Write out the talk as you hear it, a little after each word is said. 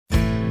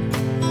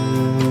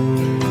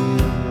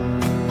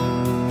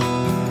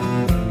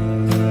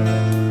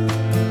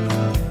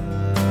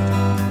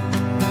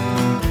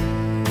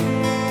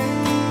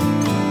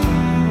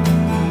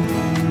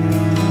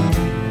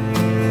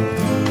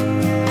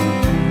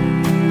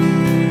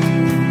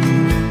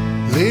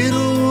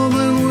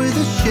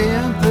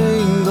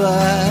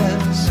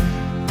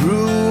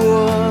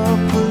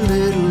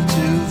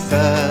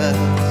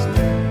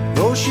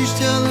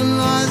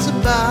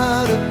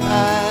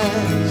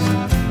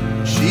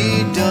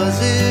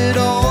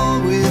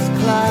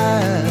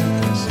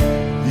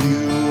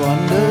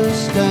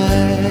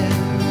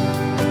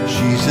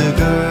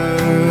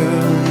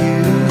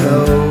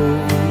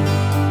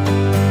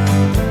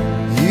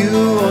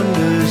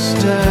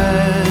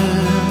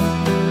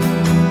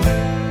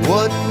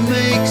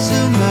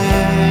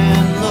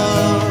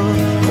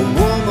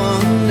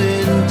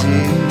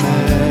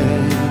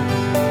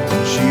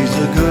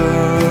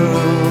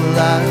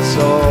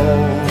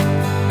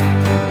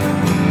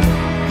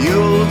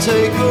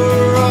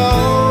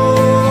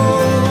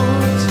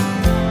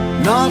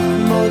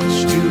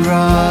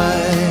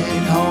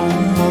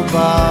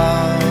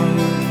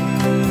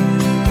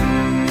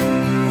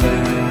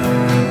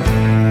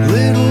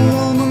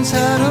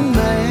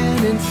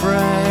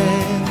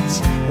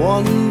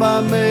one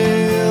by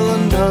mail,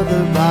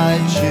 another by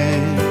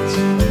chance.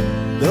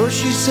 Though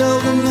she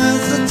seldom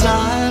has the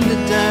time to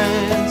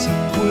dance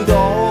with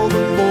all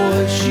the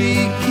boys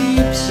she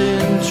keeps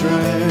in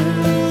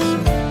trance,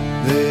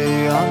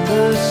 they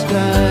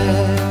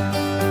understand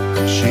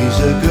she's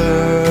a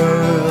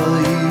girl,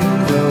 you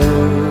know.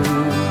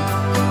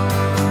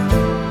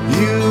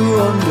 You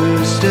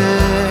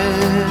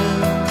understand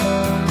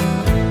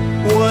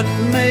what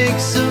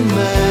makes a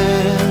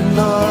man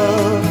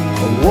love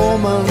a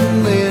woman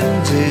in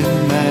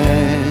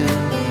demand.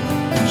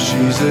 And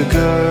she's a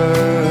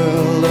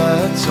girl,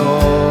 that's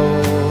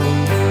all.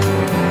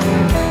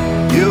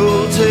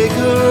 You'll take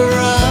her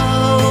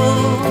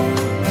out,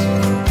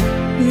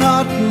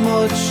 not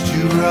much to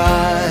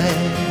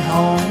write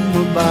home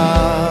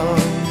about.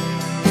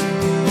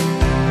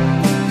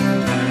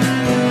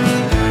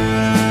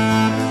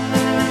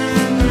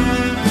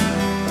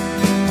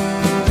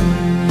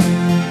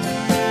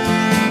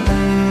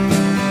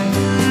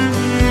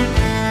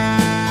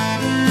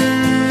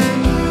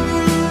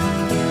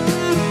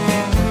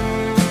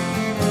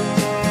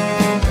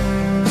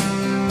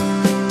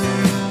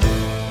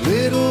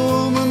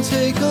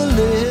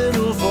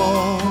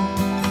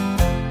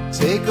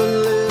 Take a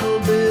little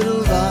bit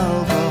of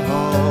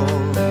alcohol.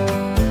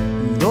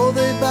 Though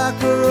they back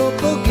her up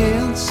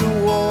against the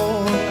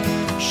wall,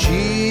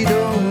 she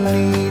don't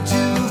need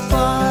to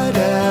fight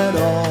at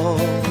all.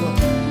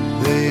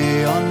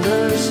 They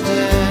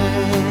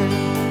understand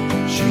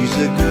she's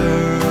a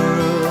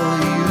girl,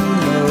 you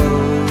know.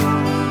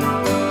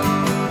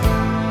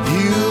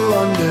 You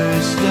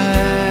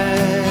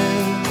understand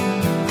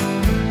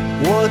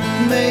what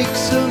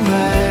makes a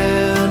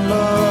man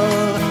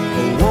love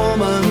a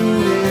woman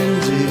in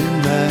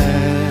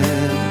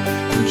demand.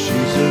 And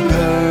she's a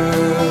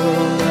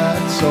girl,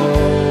 that's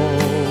all.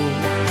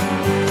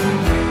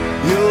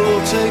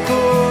 You'll take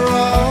her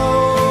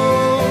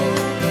out,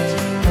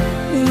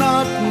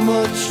 not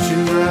much to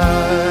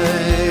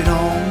write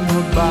home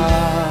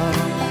about.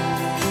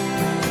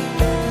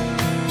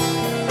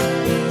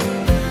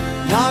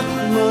 Not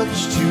much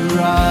to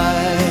write